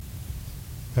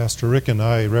Pastor Rick and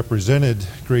I represented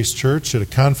Grace Church at a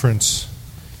conference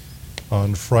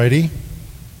on Friday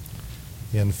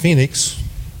in Phoenix.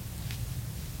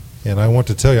 And I want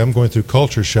to tell you, I'm going through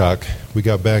culture shock. We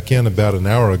got back in about an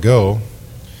hour ago,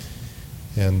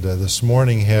 and this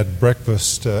morning had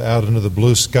breakfast out under the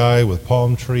blue sky with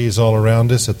palm trees all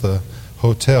around us at the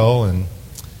hotel, and a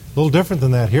little different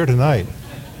than that here tonight.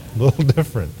 A little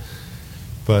different.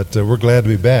 But we're glad to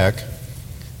be back.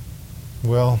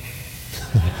 Well,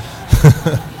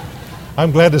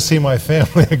 I'm glad to see my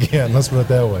family again. Let's put it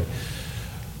that way.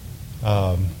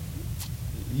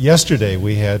 Yesterday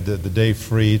we had the day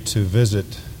free to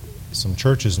visit some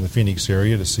churches in the Phoenix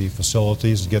area to see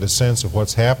facilities and get a sense of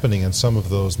what's happening in some of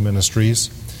those ministries,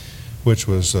 which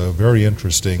was very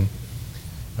interesting.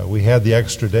 We had the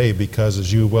extra day because,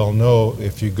 as you well know,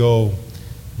 if you go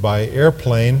by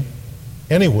airplane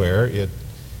anywhere, it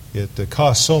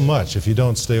costs so much if you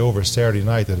don't stay over Saturday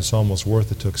night that it's almost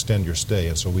worth it to extend your stay.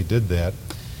 And so we did that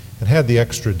and had the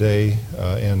extra day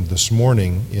and this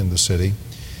morning in the city.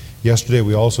 Yesterday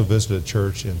we also visited a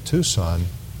church in Tucson.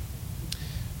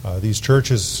 These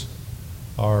churches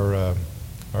are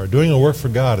doing a work for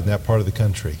God in that part of the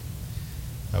country.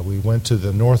 We went to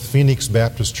the North Phoenix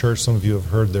Baptist Church. Some of you have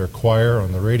heard their choir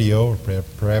on the radio, or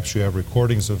perhaps you have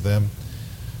recordings of them.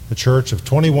 A church of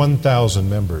 21,000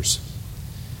 members.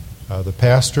 The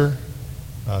pastor,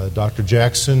 Dr.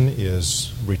 Jackson,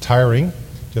 is retiring,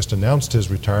 just announced his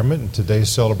retirement, and today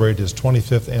celebrated his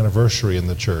 25th anniversary in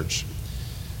the church.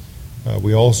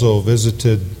 We also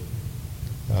visited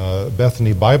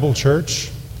Bethany Bible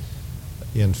Church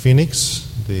in Phoenix,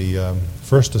 the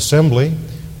First Assembly,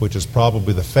 which is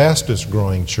probably the fastest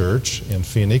growing church in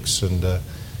Phoenix, and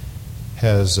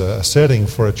has a setting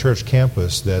for a church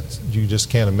campus that you just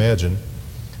can't imagine.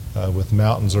 With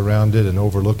mountains around it and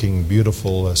overlooking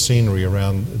beautiful scenery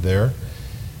around there.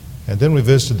 And then we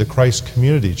visited the Christ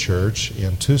Community Church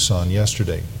in Tucson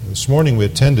yesterday. This morning we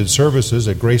attended services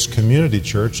at Grace Community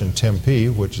Church in Tempe,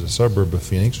 which is a suburb of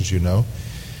Phoenix, as you know,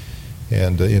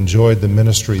 and enjoyed the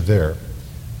ministry there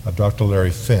of Dr.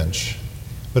 Larry Finch.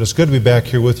 But it's good to be back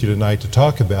here with you tonight to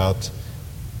talk about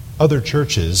other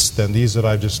churches than these that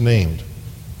I've just named.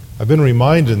 I've been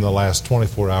reminded in the last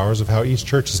 24 hours of how each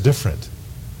church is different.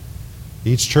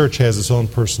 Each church has its own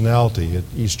personality.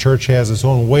 Each church has its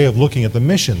own way of looking at the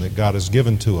mission that God has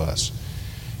given to us.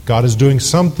 God is doing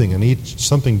something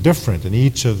different in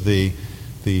each of the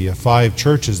 5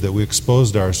 churches that we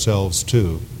exposed ourselves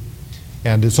to.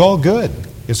 And it's all good.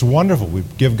 It's wonderful. We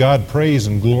give God praise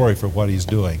and glory for what He's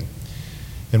doing.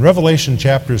 In Revelation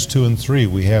chapters 2 and 3,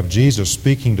 we have Jesus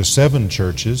speaking to 7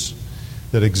 churches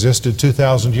that existed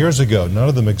 2,000 years ago. None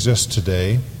of them exist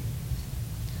today.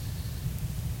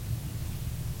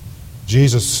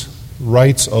 Jesus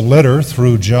writes a letter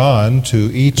through John to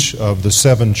each of the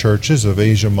 7 churches of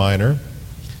Asia Minor.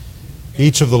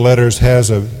 Each of the letters has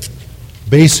a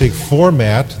basic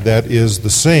format that is the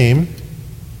same.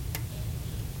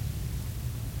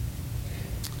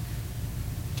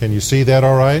 Can you see that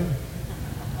all right?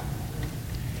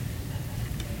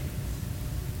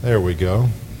 There we go.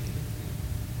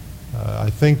 I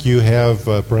think you have,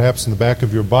 perhaps in the back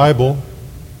of your Bible,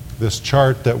 this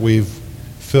chart that we've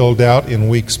filled out in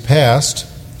weeks past,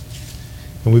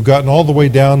 and we've gotten all the way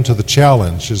down to the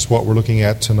challenge, is what we're looking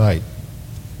at tonight.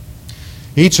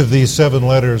 Each of these 7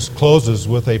 letters closes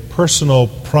with a personal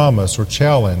promise or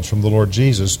challenge from the Lord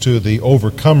Jesus to the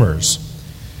overcomers.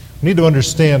 We need to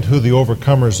understand who the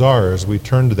overcomers are as we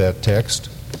turn to that text.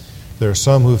 There are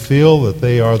some who feel that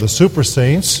they are the super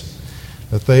saints,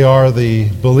 that they are the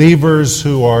believers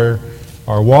who are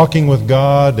walking with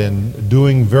God and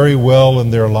doing very well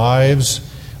in their lives,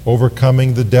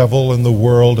 overcoming the devil and the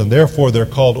world, and therefore they're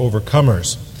called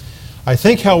overcomers. I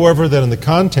think, however, that in the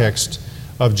context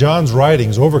of John's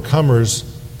writings, overcomers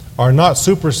are not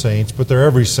super saints, but they're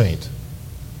every saint.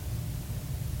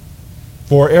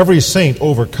 For every saint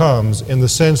overcomes in the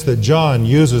sense that John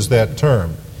uses that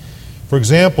term. For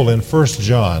example, in 1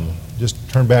 John, just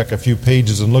turn back a few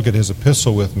pages and look at his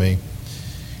epistle with me.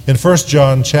 In 1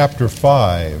 John chapter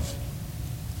 5,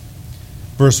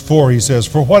 Verse 4, he says,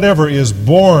 "For whatever is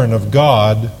born of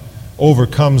God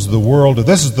overcomes the world.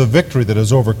 This is the victory that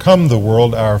has overcome the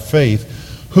world, our faith.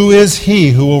 Who is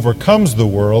he who overcomes the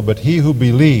world but he who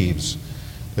believes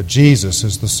that Jesus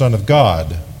is the Son of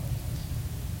God?"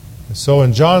 So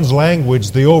in John's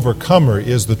language, the overcomer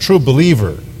is the true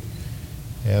believer.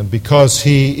 And because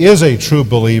he is a true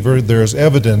believer, there's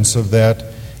evidence of that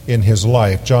in his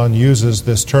life. John uses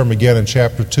this term again in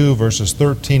chapter 2, verses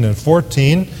 13 and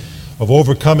 14, of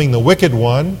overcoming the wicked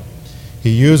one.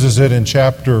 He uses it in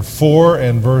chapter 4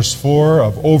 and verse 4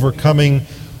 of overcoming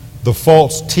the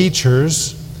false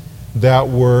teachers that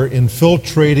were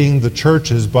infiltrating the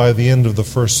churches by the end of the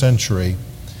first century.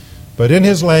 But in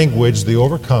his language, the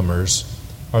overcomers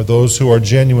are those who are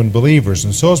genuine believers.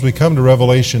 And so as we come to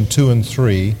Revelation 2 and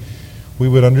 3, we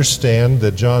would understand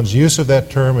that John's use of that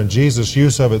term and Jesus'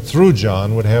 use of it through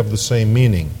John would have the same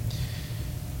meaning.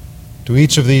 To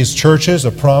each of these churches,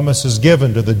 a promise is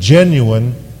given to the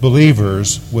genuine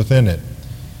believers within it.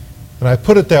 And I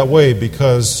put it that way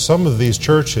because some of these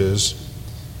churches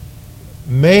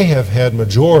may have had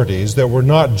majorities that were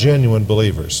not genuine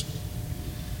believers.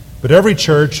 But every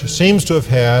church seems to have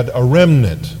had a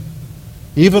remnant,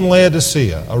 even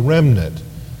Laodicea, a remnant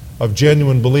of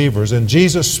genuine believers. And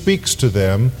Jesus speaks to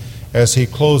them as he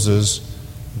closes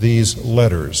these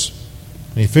letters.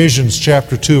 In Ephesians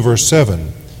chapter 2, verse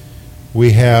 7,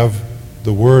 we have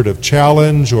the word of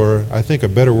challenge, or I think a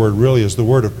better word really is the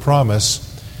word of promise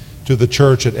to the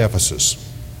church at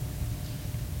Ephesus.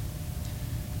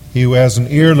 He who has an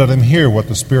ear, let him hear what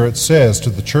the Spirit says to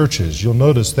the churches. You'll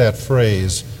notice that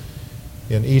phrase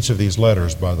in each of these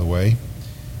letters, by the way.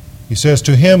 He says,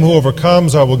 to him who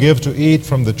overcomes I will give to eat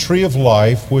from the tree of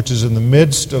life, which is in the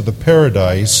midst of the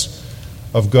paradise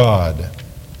of God.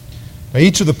 Now,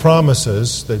 each of the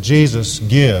promises that Jesus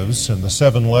gives in the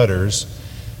 7 letters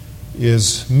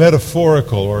is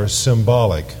metaphorical or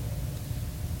symbolic.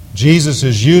 Jesus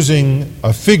is using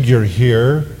a figure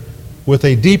here with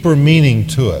a deeper meaning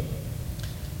to it.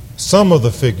 Some of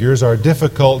the figures are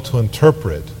difficult to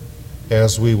interpret,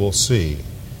 as we will see.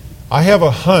 I have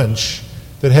a hunch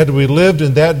that had we lived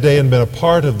in that day and been a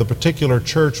part of the particular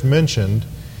church mentioned,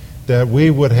 that we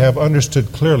would have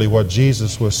understood clearly what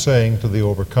Jesus was saying to the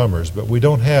overcomers. But we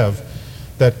don't have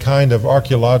that kind of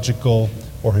archaeological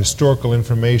or historical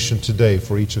information today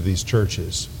for each of these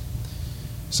churches.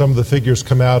 Some of the figures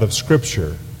come out of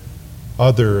Scripture.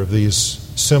 Other of these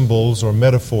symbols or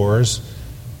metaphors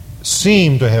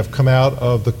seem to have come out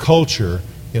of the culture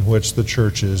in which the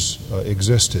churches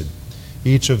existed.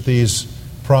 Each of these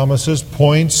promises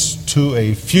points to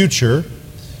a future,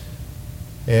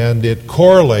 and it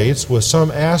correlates with some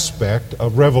aspect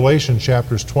of Revelation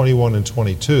chapters 21 and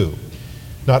 22.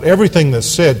 Not everything that's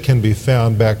said can be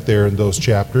found back there in those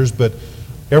chapters, but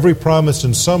every promise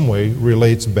in some way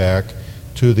relates back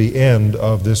to the end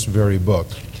of this very book.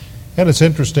 And it's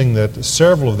interesting that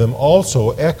several of them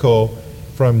also echo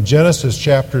from Genesis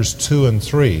chapters 2 and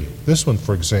 3. This one,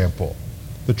 for example,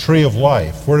 the tree of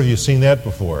life. Where have you seen that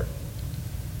before?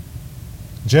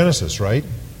 Genesis, right?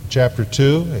 Chapter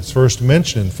 2. Its first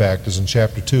mention, in fact, is in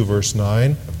chapter 2, verse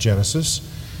 9 of Genesis.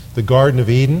 The Garden of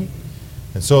Eden.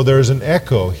 And so there's an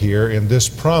echo here in this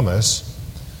promise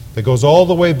that goes all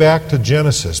the way back to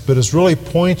Genesis, but is really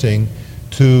pointing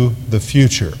to the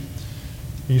future.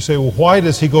 You say, well, why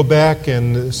does he go back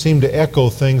and seem to echo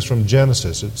things from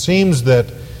Genesis? It seems that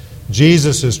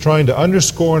Jesus is trying to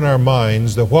underscore in our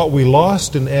minds that what we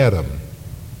lost in Adam,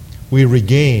 we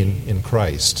regain in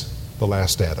Christ, the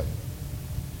last Adam.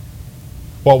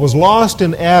 What was lost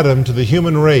in Adam to the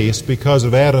human race because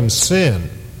of Adam's sin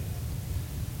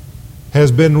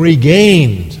has been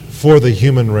regained for the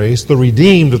human race, the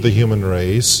redeemed of the human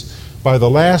race, by the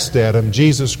last Adam,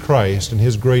 Jesus Christ, and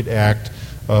his great act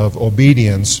of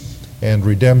obedience and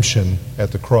redemption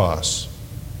at the cross.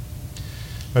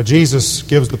 Now, Jesus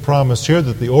gives the promise here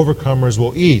that the overcomers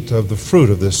will eat of the fruit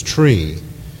of this tree,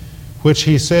 which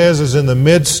he says is in the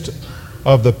midst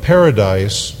of the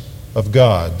paradise of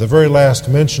God. The very last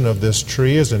mention of this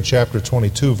tree is in chapter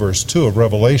 22, verse 2 of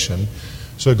Revelation.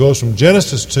 So it goes from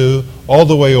Genesis 2 all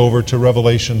the way over to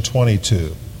Revelation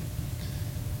 22.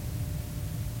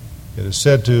 It is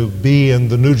said to be in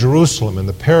the New Jerusalem, in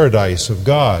the paradise of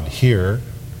God here.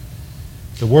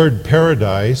 The word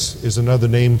paradise is another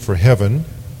name for heaven.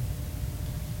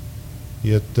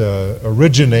 It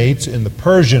originates in the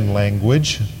Persian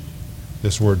language,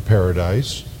 this word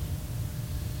paradise.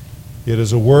 It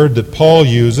is a word that Paul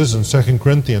uses in 2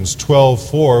 Corinthians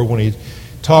 12:4 when he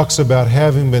talks about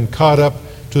having been caught up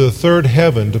to the third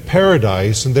heaven, to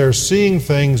paradise, and there seeing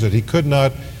things that he could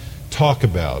not talk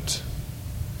about.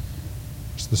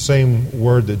 It's the same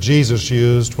word that Jesus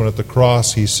used when at the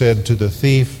cross he said to the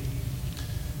thief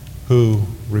who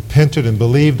repented and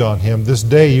believed on him, "This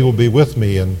day you will be with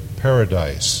me in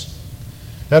paradise."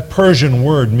 That Persian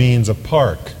word means a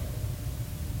park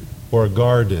or a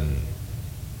garden.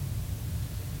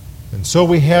 And so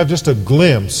we have just a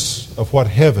glimpse of what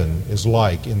heaven is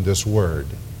like in this word.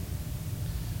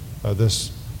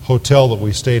 This hotel that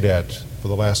we stayed at for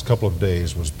the last couple of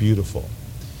days was beautiful.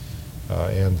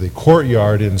 And the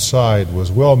courtyard inside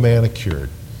was well manicured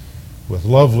with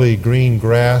lovely green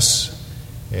grass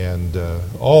and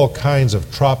all kinds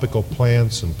of tropical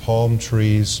plants and palm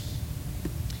trees.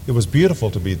 It was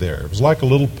beautiful to be there. It was like a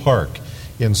little park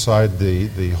inside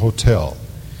the hotel.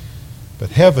 But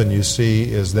heaven, you see,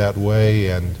 is that way,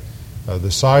 and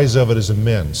the size of it is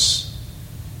immense.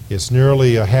 It's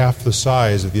nearly half the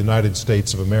size of the United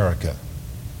States of America,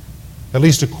 at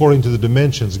least according to the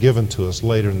dimensions given to us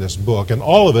later in this book. And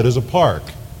all of it is a park.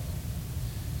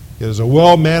 It is a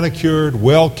well-manicured,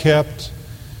 well-kept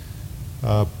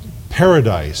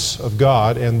paradise of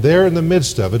God, and there in the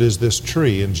midst of it is this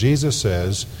tree. And Jesus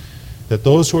says that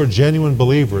those who are genuine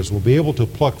believers will be able to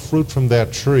pluck fruit from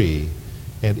that tree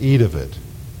and eat of it.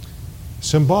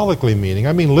 Symbolically meaning,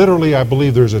 literally I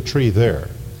believe there's a tree there.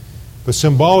 But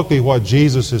symbolically what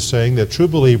Jesus is saying, that true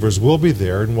believers will be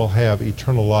there and will have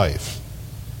eternal life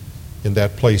in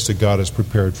that place that God has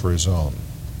prepared for His own.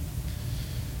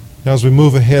 Now as we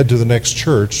move ahead to the next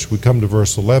church, we come to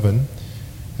verse 11,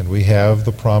 and we have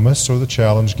the promise or the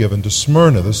challenge given to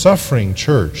Smyrna, the suffering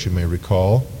church, you may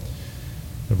recall.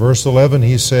 In verse 11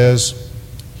 he says,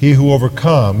 "He who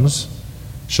overcomes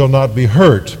shall not be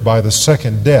hurt by the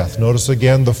second death." Notice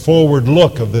again the forward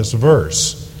look of this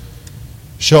verse.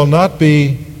 Shall not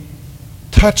be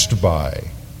touched by,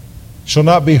 shall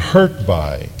not be hurt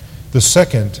by the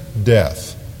second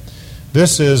death.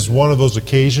 This is one of those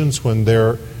occasions when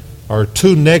there are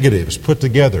two negatives put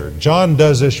together. John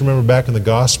does this, you remember back in the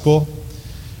Gospel,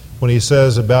 when he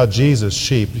says about Jesus'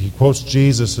 sheep, he quotes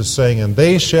Jesus as saying, "And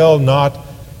they shall not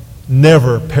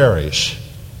never perish,"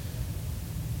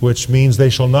 which means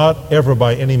they shall not ever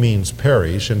by any means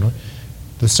perish. And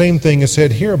the same thing is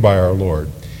said here by our Lord.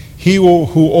 He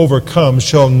who overcomes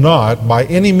shall not by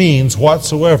any means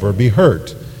whatsoever be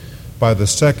hurt by the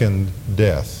second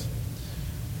death.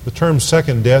 The term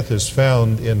second death is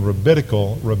found in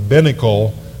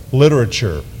rabbinical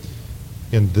literature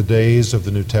in the days of the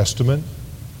New Testament.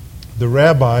 The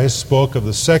rabbis spoke of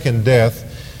the second death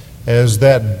as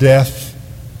that death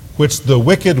which the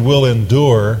wicked will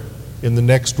endure in the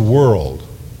next world.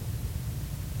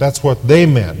 That's what they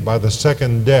meant by the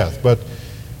second death. But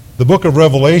the book of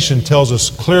Revelation tells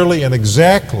us clearly and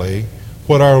exactly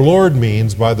what our Lord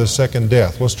means by the second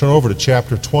death. Let's turn over to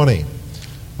chapter 20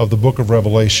 of the book of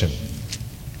Revelation.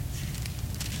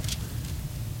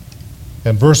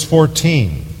 And verse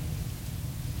 14.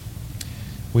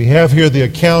 We have here the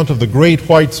account of the great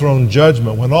white throne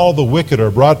judgment when all the wicked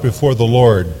are brought before the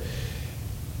Lord.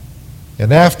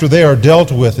 And after they are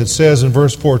dealt with, it says in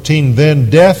verse 14, "Then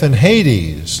death and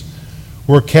Hades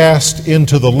were cast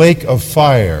into the lake of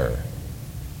fire.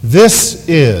 This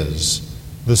is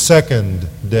the second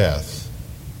death."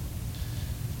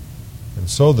 And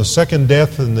so the second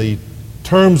death in the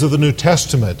terms of the New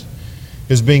Testament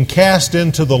is being cast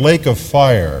into the lake of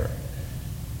fire.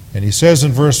 And he says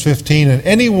in verse 15, "And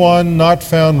anyone not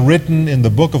found written in the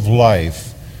book of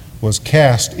life was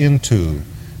cast into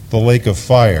the lake of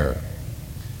fire."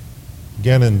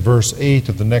 Again in verse 8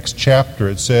 of the next chapter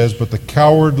it says, "But the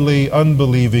cowardly,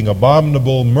 unbelieving,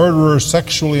 abominable, murderers,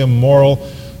 sexually immoral,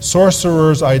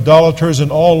 sorcerers, idolaters,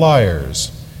 and all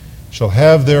liars shall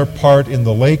have their part in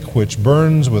the lake which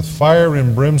burns with fire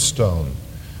and brimstone,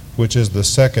 which is the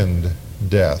second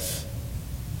death."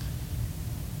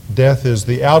 Death is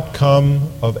the outcome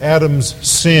of Adam's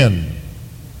sin,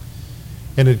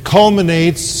 and it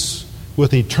culminates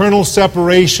with eternal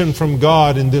separation from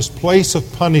God in this place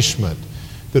of punishment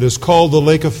that is called the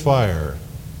lake of fire,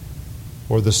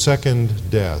 or the second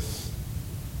death.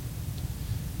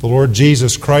 The Lord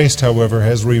Jesus Christ, however,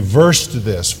 has reversed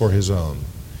this for His own.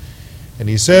 And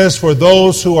He says for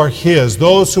those who are His,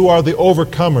 those who are the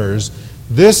overcomers,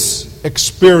 this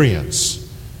experience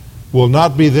will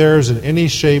not be theirs in any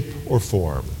shape or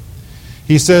form.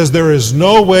 He says there is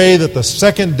no way that the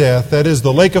second death, that is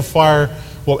the lake of fire,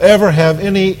 will ever have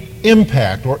any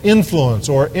impact or influence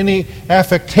or any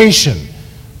affectation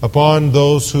upon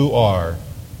those who are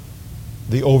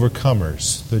the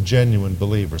overcomers, the genuine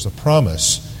believers. A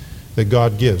promise that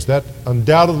God gives. That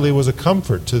undoubtedly was a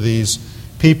comfort to these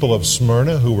people of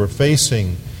Smyrna who were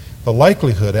facing the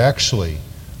likelihood, actually,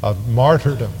 of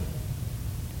martyrdom,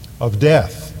 of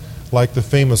death, like the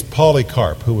famous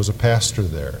Polycarp, who was a pastor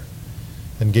there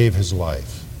and gave his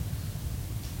life.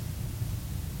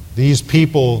 These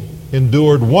people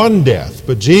endured one death,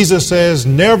 but Jesus says,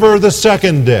 never the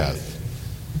second death.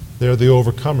 They're the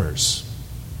overcomers.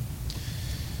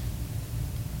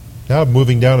 Now,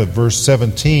 moving down to verse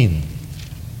 17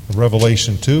 of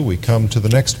Revelation 2, we come to the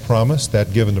next promise,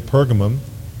 that given to Pergamum.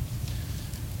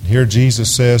 Here Jesus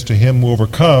says, "To him who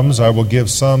overcomes, I will give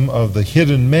some of the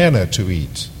hidden manna to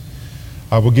eat.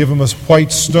 I will give him a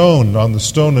white stone, on the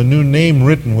stone a new name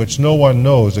written, which no one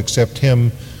knows except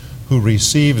him who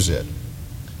receives it.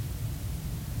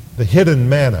 The hidden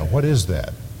manna, what is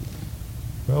that?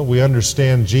 Well, we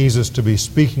understand Jesus to be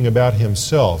speaking about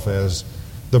himself as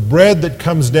the bread that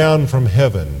comes down from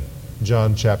heaven,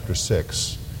 John chapter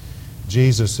 6.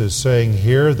 Jesus is saying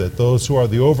here that those who are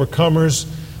the overcomers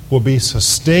will be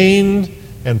sustained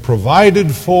and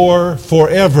provided for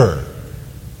forever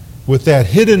with that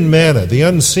hidden manna, the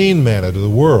unseen manna to the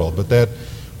world, but that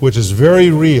which is very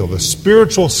real, the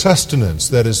spiritual sustenance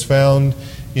that is found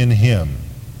in him.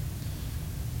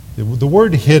 The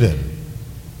word hidden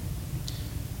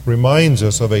reminds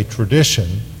us of a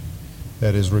tradition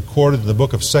that is recorded in the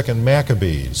book of 2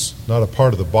 Maccabees, not a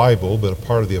part of the Bible, but a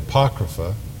part of the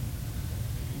Apocrypha.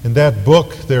 In that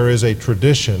book, there is a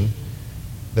tradition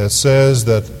that says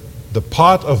that the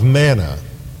pot of manna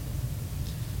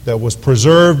that was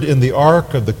preserved in the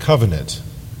Ark of the Covenant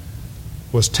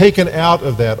was taken out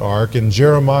of that ark in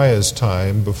Jeremiah's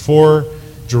time before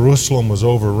Jerusalem was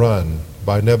overrun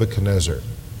by Nebuchadnezzar.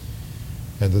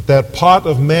 And that pot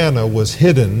of manna was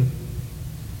hidden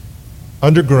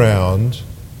underground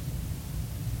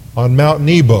on Mount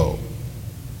Nebo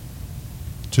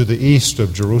to the east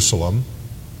of Jerusalem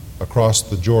across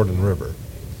the Jordan River.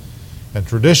 And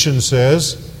tradition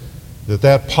says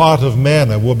that pot of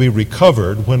manna will be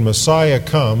recovered when Messiah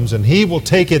comes, and he will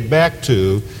take it back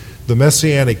to the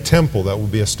Messianic temple that will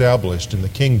be established in the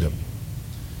kingdom.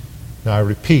 Now I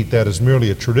repeat, that is merely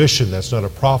a tradition, that's not a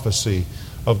prophecy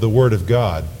of the Word of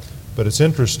God. But it's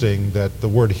interesting that the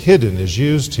word hidden is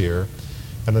used here,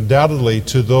 and undoubtedly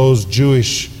to those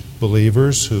Jewish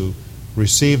believers who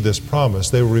received this promise,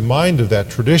 they were reminded of that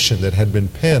tradition that had been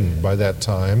penned by that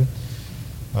time,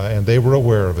 and they were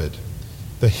aware of it.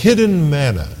 The hidden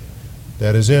manna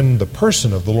that is in the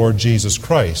person of the Lord Jesus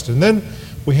Christ. And then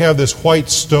we have this white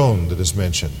stone that is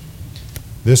mentioned.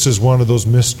 This is one of those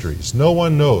mysteries. No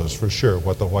one knows for sure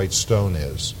what the white stone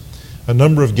is. A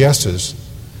number of guesses,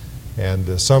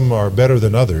 and some are better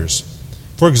than others.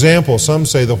 For example, some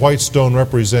say the white stone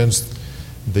represents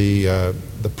the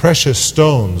precious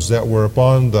stones that were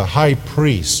upon the high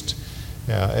priest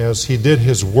as he did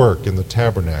his work in the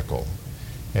tabernacle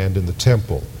and in the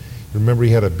temple. Remember,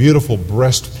 he had a beautiful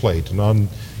breastplate, and on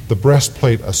the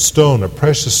breastplate a stone, a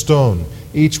precious stone,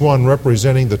 each one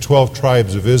representing the 12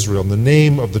 tribes of Israel, and the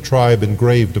name of the tribe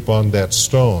engraved upon that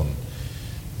stone.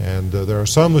 And there are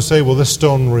some who say, well, this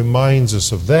stone reminds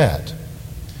us of that.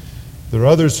 There are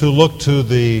others who look to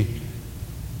the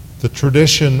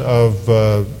tradition of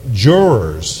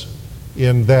jurors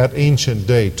in that ancient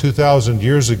day, 2,000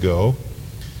 years ago,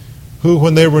 who,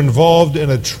 when they were involved in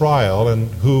a trial, and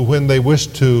who, when they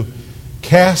wished to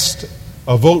cast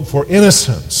a vote for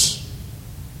innocence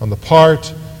on the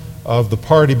part of the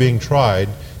party being tried,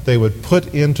 they would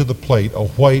put into the plate a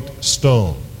white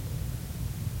stone.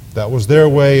 That was their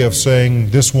way of saying,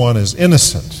 this one is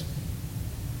innocent.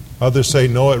 Others say,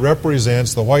 no,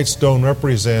 the white stone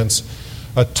represents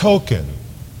a token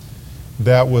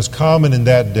that was common in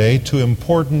that day to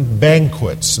important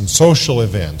banquets and social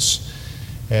events,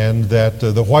 and that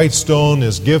the white stone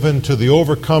is given to the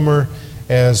overcomer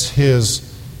as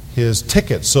his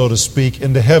ticket, so to speak,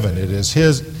 into heaven. It is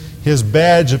his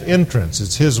badge of entrance.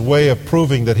 It's his way of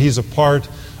proving that he's a part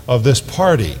of this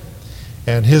party.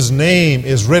 And his name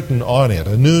is written on it,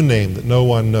 a new name that no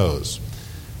one knows.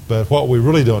 But what we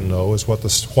really don't know is what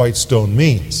the white stone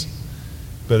means.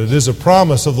 But it is a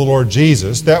promise of the Lord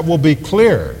Jesus that will be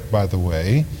clear, by the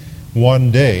way,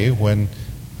 one day when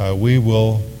we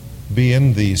will be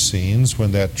in these scenes,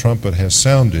 when that trumpet has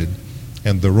sounded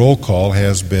and the roll call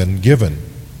has been given.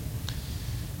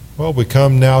 Well, we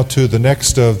come now to the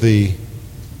next of the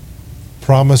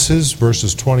promises,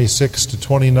 verses 26 to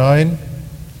 29.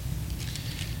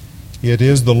 It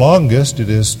is the longest. It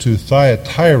is to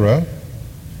Thyatira,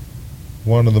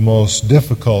 one of the most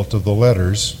difficult of the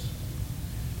letters.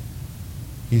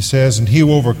 He says, and he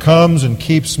who overcomes and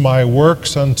keeps my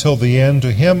works until the end,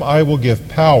 to him I will give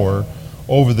power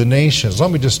over the nations.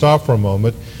 Let me just stop for a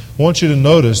moment. I want you to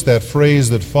notice that phrase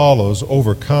that follows,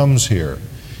 overcomes here.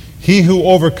 He who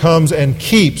overcomes and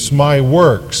keeps my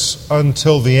works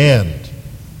until the end.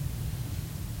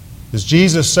 Is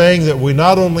Jesus saying that we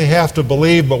not only have to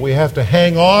believe, but we have to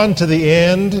hang on to the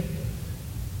end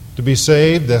to be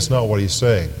saved? That's not what he's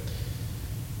saying.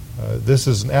 This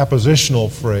is an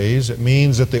appositional phrase. It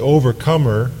means that the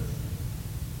overcomer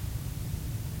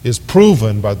is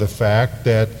proven by the fact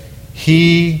that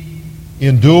he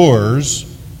endures,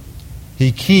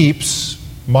 he keeps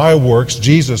my works,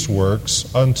 Jesus' works,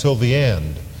 until the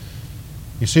end.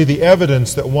 You see, the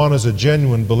evidence that one is a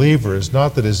genuine believer is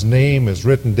not that his name is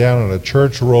written down on a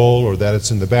church roll or that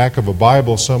it's in the back of a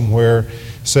Bible somewhere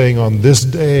saying, on this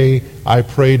day I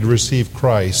prayed to receive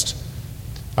Christ.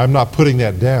 I'm not putting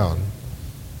that down.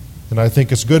 And I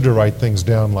think it's good to write things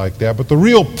down like that. But the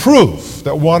real proof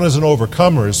that one is an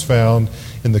overcomer is found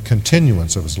in the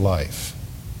continuance of his life.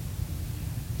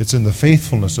 It's in the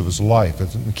faithfulness of his life.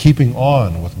 It's in keeping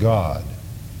on with God.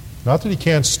 Not that he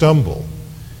can't stumble.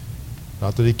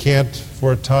 Not that he can't,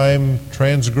 for a time,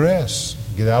 transgress,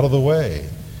 get out of the way.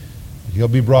 He'll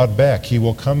be brought back. He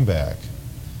will come back.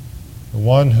 The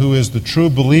one who is the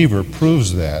true believer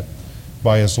proves that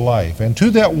by his life. And to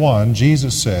that one,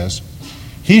 Jesus says,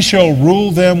 he shall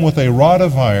rule them with a rod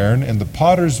of iron, and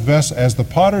as the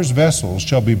potter's vessels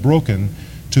shall be broken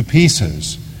to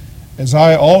pieces, as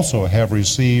I also have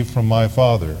received from my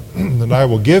Father. And I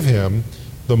will give him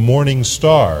the morning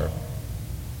star.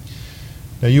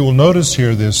 Now you will notice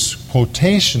here this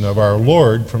quotation of our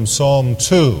Lord from Psalm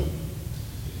 2.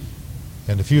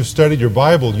 And if you've studied your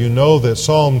Bible, you know that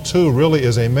Psalm 2 really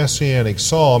is a messianic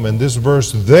psalm, and this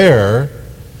verse there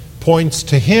points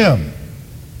to him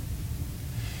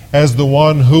as the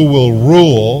one who will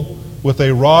rule with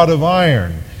a rod of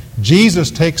iron.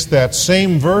 Jesus takes that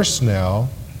same verse now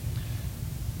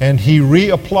and he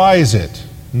reapplies it,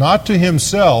 not to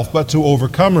himself, but to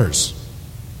overcomers.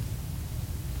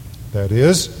 That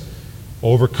is,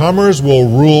 overcomers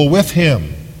will rule with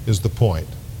him, is the point,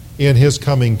 in his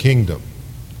coming kingdom.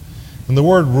 And the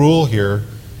word rule here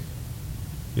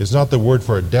is not the word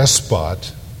for a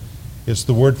despot, it's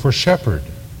the word for shepherd.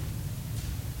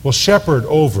 Well, shepherd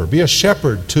over. Be a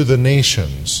shepherd to the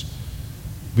nations.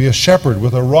 Be a shepherd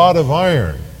with a rod of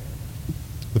iron.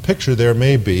 The picture there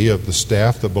may be of the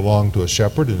staff that belonged to a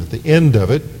shepherd, and at the end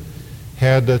of it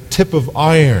had a tip of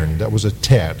iron that was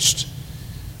attached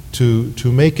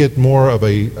to make it more of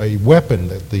a weapon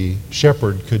that the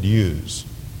shepherd could use.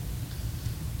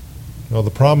 Well, the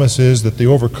promise is that the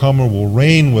overcomer will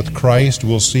reign with Christ.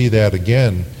 We'll see that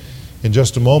again in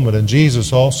just a moment. And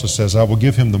Jesus also says, I will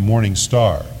give him the morning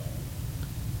star.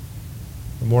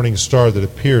 The morning star that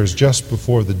appears just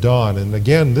before the dawn. And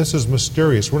again, this is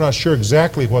mysterious. We're not sure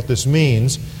exactly what this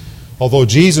means, although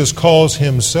Jesus calls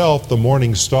himself the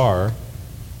morning star,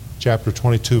 chapter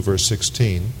 22, verse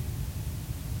 16.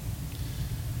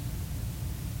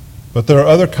 But there are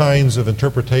other kinds of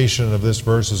interpretation of this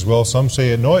verse as well. Some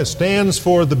say, no, it stands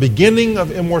for the beginning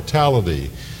of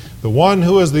immortality. The one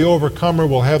who is the overcomer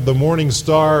will have the morning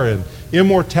star, and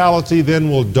immortality then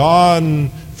will dawn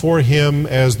for him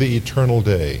as the eternal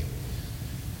day.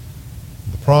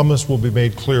 The promise will be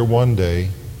made clear one day,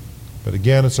 but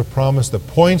again, it's a promise that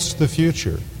points to the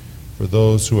future for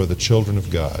those who are the children of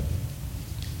God.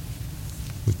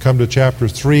 We come to chapter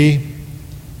 3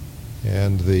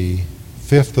 and the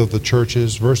fifth of the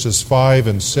churches. Verses 5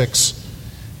 and 6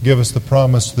 give us the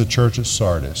promise to the church at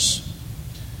Sardis.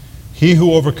 He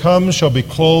who overcomes shall be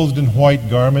clothed in white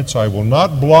garments. I will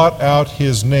not blot out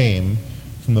his name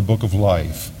from the book of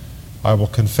life. I will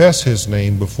confess his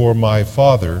name before my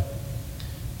Father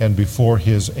and before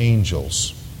his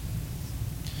angels.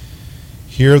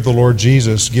 Here the Lord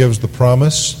Jesus gives the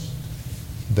promise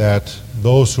that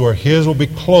those who are his will be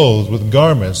clothed with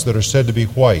garments that are said to be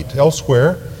white.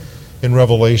 Elsewhere in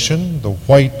Revelation, the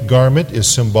white garment is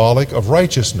symbolic of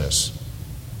righteousness.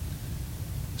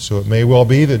 So it may well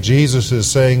be that Jesus is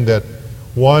saying that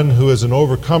one who is an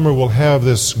overcomer will have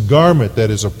this garment that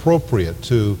is appropriate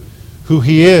to who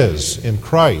he is in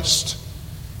Christ,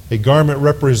 a garment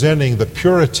representing the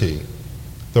purity,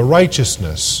 the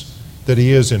righteousness that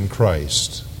he is in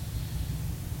Christ.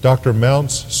 Dr.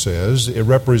 Mounce says it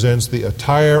represents the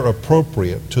attire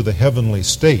appropriate to the heavenly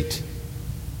state,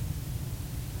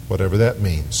 whatever that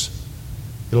means.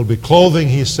 It'll be clothing,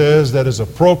 he says, that is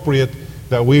appropriate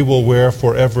that we will wear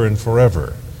forever and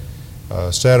forever.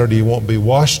 Saturday won't be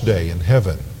wash day in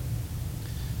heaven.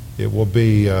 It will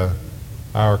be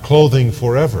our clothing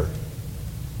forever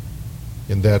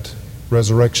in that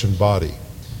resurrection body.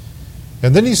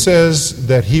 And then he says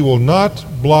that he will not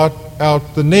blot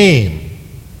out the name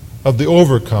of the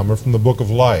overcomer from the book of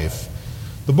life.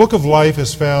 The book of life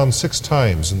is found 6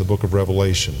 times in the book of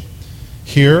Revelation.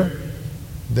 Here,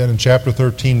 then in chapter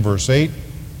 13, verse 8,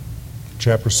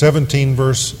 chapter 17,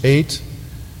 verse 8,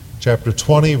 chapter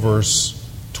 20, verse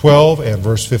 12, and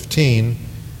verse 15,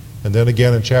 and then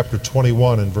again in chapter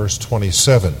 21 and verse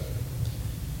 27.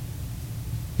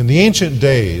 In the ancient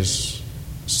days,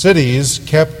 cities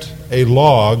kept a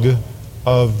log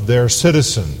of their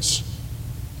citizens.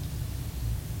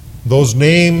 Those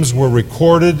names were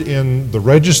recorded in the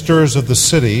registers of the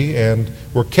city and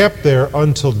were kept there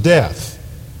until death.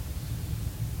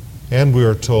 And we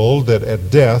are told that at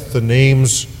death the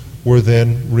names were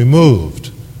then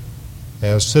removed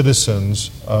as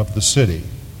citizens of the city.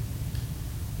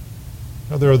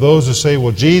 Now, there are those who say,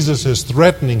 well, Jesus is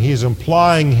threatening, he's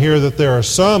implying here that there are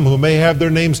some who may have their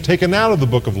names taken out of the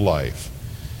book of life.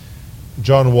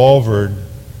 John Walvoord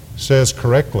says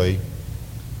correctly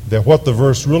that what the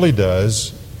verse really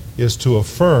does is to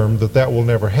affirm that that will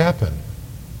never happen.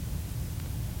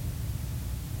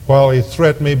 While a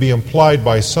threat may be implied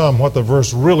by some, what the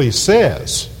verse really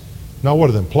says, not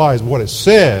what it implies, but what it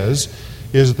says,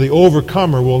 is that the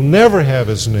overcomer will never have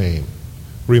his name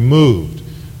removed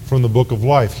from the book of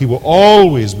life. He will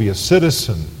always be a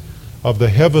citizen of the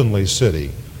heavenly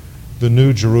city, the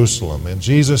New Jerusalem. And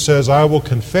Jesus says, I will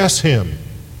confess him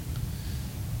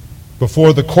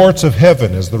before the courts of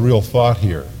heaven, is the real thought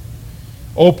here.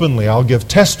 Openly, I'll give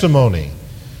testimony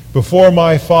before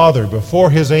my Father, before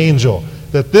his angel,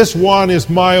 that this one is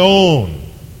my own.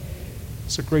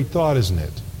 It's a great thought, isn't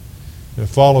it? And it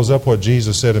follows up what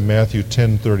Jesus said in Matthew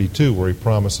 10:32, where he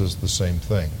promises the same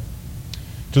thing.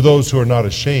 To those who are not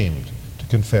ashamed to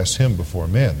confess him before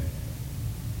men.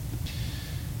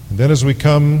 And then as we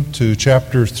come to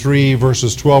chapter 3,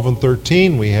 verses 12 and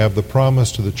 13, we have the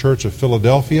promise to the church of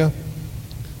Philadelphia.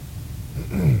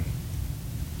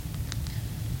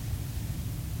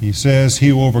 He says, he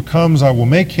who overcomes, I will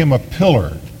make him a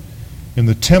pillar in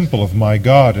the temple of my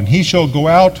God, and he shall go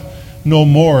out no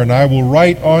more, and I will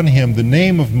write on him the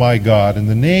name of my God and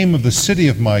the name of the city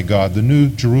of my God, the New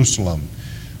Jerusalem,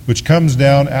 which comes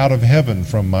down out of heaven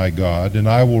from my God, and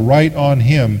I will write on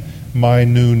him my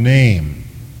new name.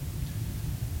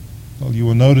 Well, you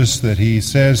will notice that he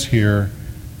says here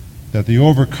that the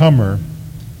overcomer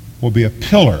will be a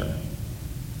pillar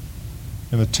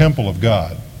in the temple of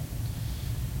God.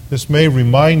 This may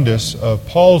remind us of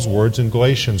Paul's words in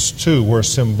Galatians 2, where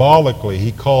symbolically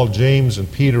he called James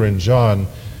and Peter and John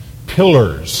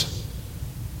pillars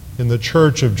in the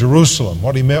church of Jerusalem.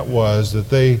 What he meant was that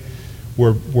they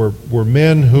were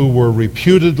men who were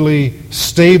reputedly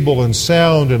stable and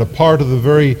sound and a part of the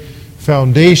very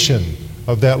foundation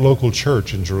of that local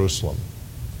church in Jerusalem.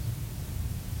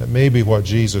 That may be what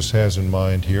Jesus has in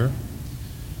mind here.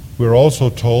 We're also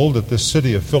told that this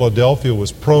city of Philadelphia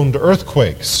was prone to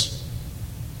earthquakes,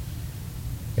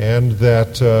 and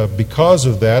that because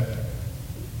of that,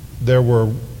 there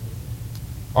were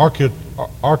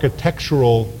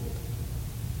architectural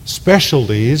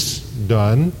specialties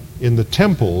done in the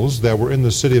temples that were in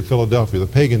the city of Philadelphia, the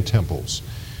pagan temples,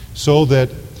 so that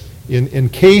in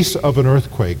case of an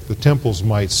earthquake, the temples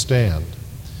might stand.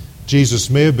 Jesus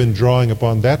may have been drawing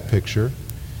upon that picture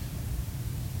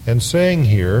and saying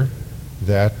here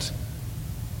that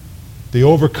the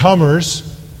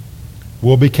overcomers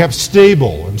will be kept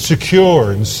stable and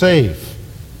secure and safe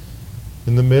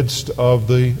in the midst of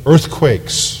the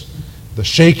earthquakes, the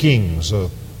shakings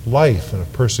of life and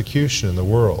of persecution in the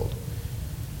world.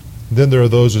 Then there are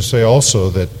those who say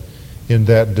also that in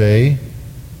that day,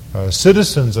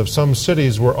 citizens of some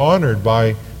cities were honored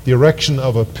by the erection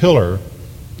of a pillar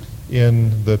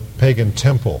in the pagan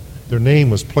temple. Their name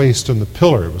was placed on the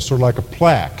pillar. It was sort of like a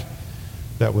plaque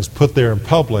that was put there in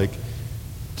public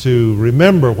to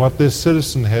remember what this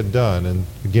citizen had done. And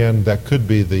again, that could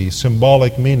be the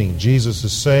symbolic meaning. Jesus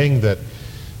is saying that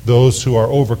those who are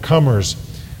overcomers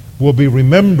will be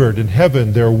remembered in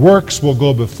heaven. Their works will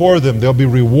go before them. They'll be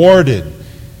rewarded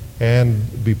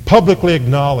and be publicly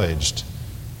acknowledged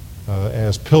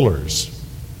as pillars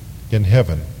in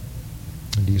heaven.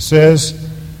 And he says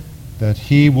that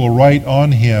he will write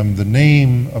on him the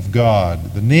name of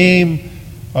God, the name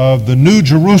of the New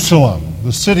Jerusalem,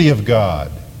 the city of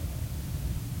God.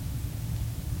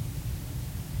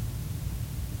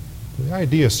 The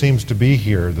idea seems to be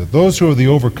here that those who are the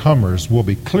overcomers will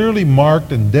be clearly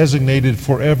marked and designated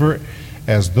forever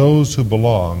as those who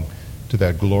belong to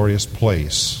that glorious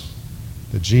place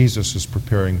that Jesus is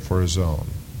preparing for his own.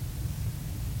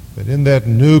 That in that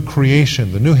new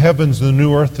creation, the new heavens and the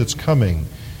new earth that's coming,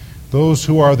 those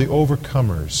who are the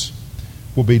overcomers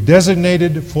will be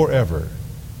designated forever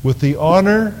with the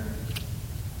honor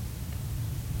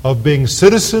of being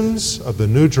citizens of the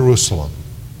New Jerusalem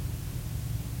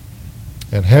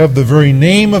and have the very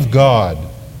name of God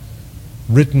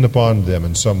written upon them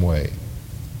in some way.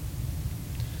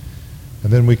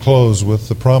 And then we close with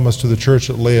the promise to the church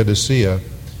at Laodicea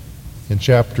in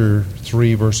chapter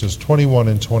 3, verses 21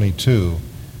 and 22.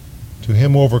 To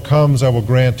him who overcomes I will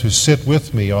grant to sit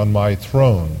with me on my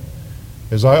throne,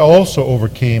 as I also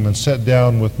overcame and sat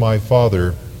down with my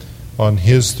Father on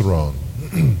his throne.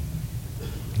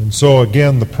 And so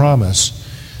again the promise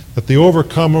that the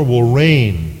overcomer will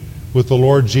reign with the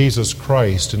Lord Jesus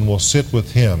Christ and will sit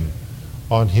with him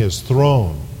on His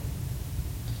throne.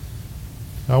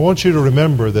 Now, I want you to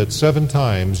remember that 7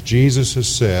 times Jesus has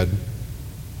said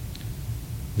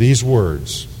these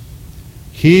words,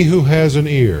 "He who has an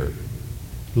ear,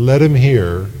 let him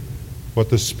hear what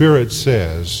the Spirit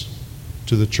says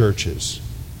to the churches."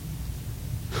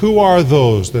 Who are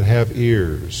those that have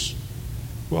ears?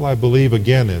 Well, I believe,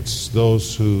 again, it's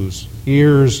those whose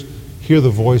ears hear the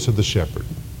voice of the shepherd.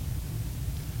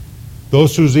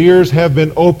 Those whose ears have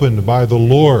been opened by the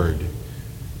Lord.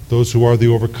 Those who are the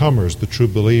overcomers, the true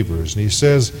believers. And He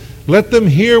says, let them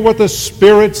hear what the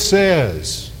Spirit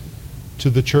says to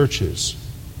the churches.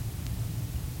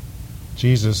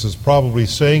 Jesus is probably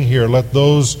saying here, let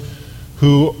those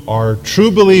who are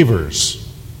true believers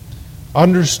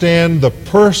understand the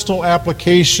personal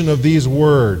application of these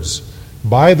words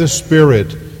by the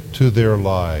Spirit to their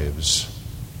lives.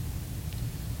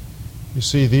 You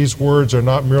see, these words are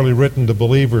not merely written to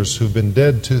believers who've been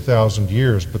dead 2,000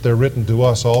 years, but they're written to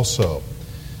us also.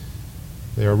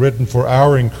 They are written for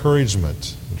our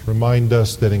encouragement and to remind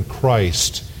us that in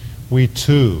Christ we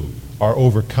too are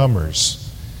overcomers.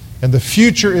 And the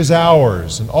future is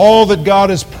ours, and all that God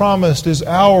has promised is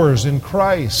ours in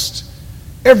Christ.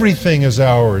 Everything is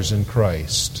ours in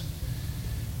Christ.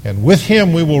 And with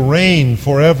Him we will reign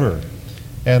forever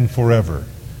and forever.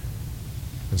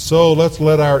 And so let's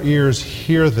let our ears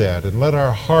hear that, and let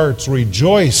our hearts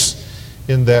rejoice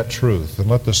in that truth, and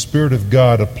let the Spirit of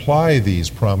God apply these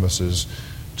promises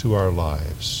to our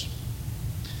lives.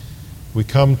 We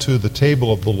come to the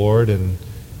table of the Lord, and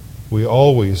we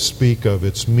always speak of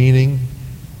its meaning.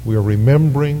 We are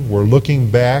remembering, we're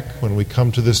looking back when we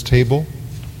come to this table.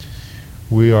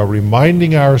 We are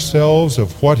reminding ourselves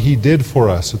of what He did for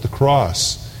us at the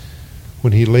cross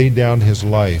when He laid down His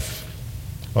life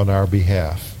on our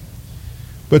behalf.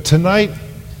 But tonight,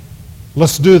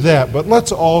 let's do that, but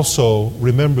let's also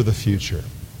remember the future.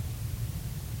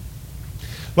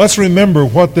 Let's remember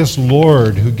what this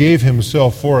Lord who gave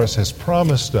Himself for us has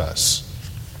promised us.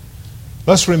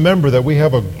 Let's remember that we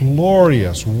have a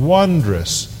glorious,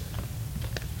 wondrous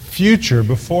future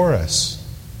before us.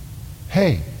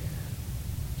 Hey,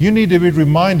 you need to be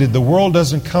reminded the world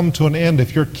doesn't come to an end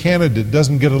if your candidate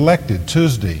doesn't get elected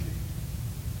Tuesday.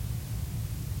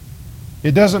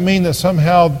 It doesn't mean that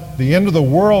somehow the end of the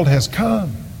world has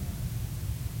come.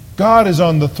 God is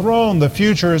on the throne. The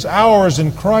future is ours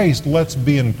in Christ. Let's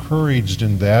be encouraged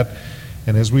in that.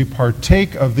 And as we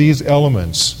partake of these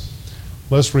elements,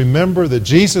 let's remember that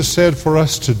Jesus said for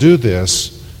us to do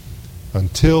this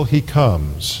until He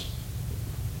comes.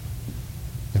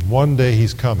 And one day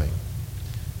He's coming.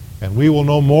 And we will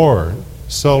no more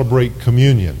celebrate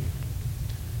communion.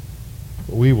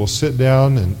 We will sit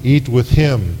down and eat with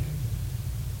Him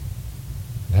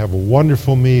and have a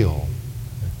wonderful meal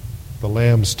at the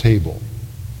Lamb's table.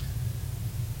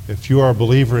 If you are a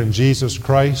believer in Jesus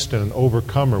Christ and an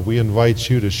overcomer, we invite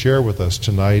you to share with us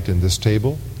tonight in this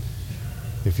table.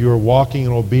 If you are walking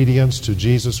in obedience to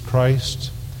Jesus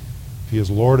Christ, if He is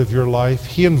Lord of your life,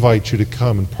 He invites you to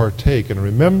come and partake and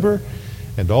remember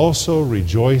and also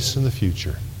rejoice in the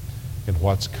future in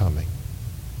what's coming.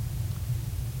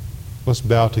 Let's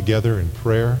bow together in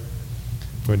prayer.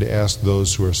 I'm going to ask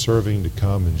those who are serving to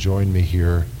come and join me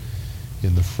here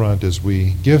in the front as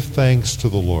we give thanks to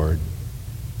the Lord.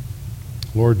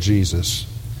 Lord Jesus,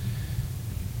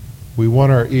 we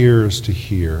want our ears to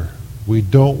hear. We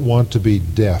don't want to be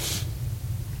deaf.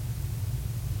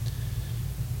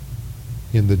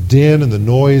 In the din and the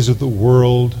noise of the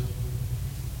world,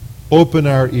 open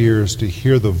our ears to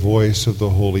hear the voice of the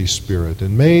Holy Spirit.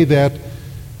 And may that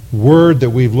word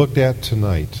that we've looked at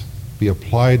tonight be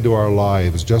applied to our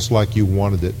lives just like You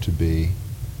wanted it to be.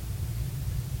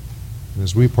 And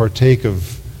as we partake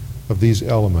of these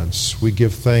elements, we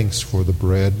give thanks for the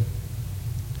bread,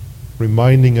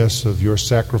 reminding us of Your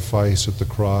sacrifice at the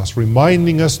cross,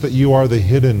 reminding us that You are the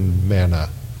hidden manna,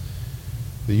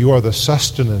 that You are the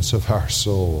sustenance of our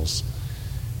souls.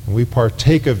 And we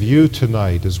partake of You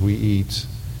tonight as we eat,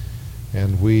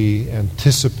 and we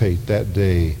anticipate that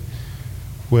day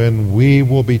when we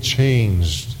will be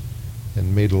changed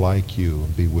and made like You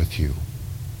and be with You.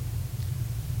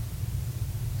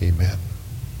 Amen.